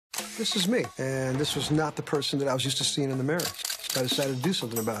This is me, and this was not the person that I was used to seeing in the mirror. I decided to do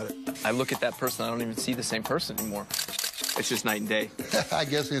something about it. I look at that person, I don't even see the same person anymore. It's just night and day. I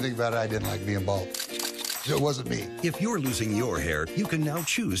guess when you think about it, I didn't like being bald. So it wasn't me. If you're losing your hair, you can now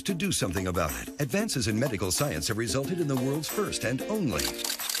choose to do something about it. Advances in medical science have resulted in the world's first and only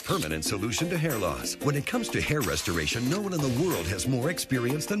permanent solution to hair loss. When it comes to hair restoration, no one in the world has more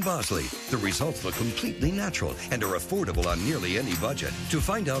experience than Bosley. The results look completely natural and are affordable on nearly any budget. To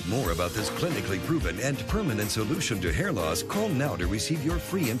find out more about this clinically proven and permanent solution to hair loss, call now to receive your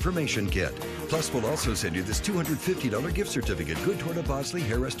free information kit. Plus, we'll also send you this $250 gift certificate good toward a Bosley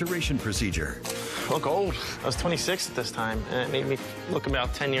hair restoration procedure. I look old. I was 26 at this time, and it made me look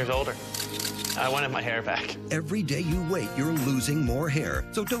about 10 years older. I wanted my hair back. Every day you wait, you're losing more hair.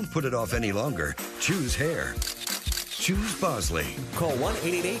 So don't put it off any longer. Choose hair. Choose Bosley. Call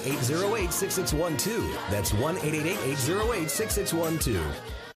 1-888-808-6612. That's 1-888-808-6612.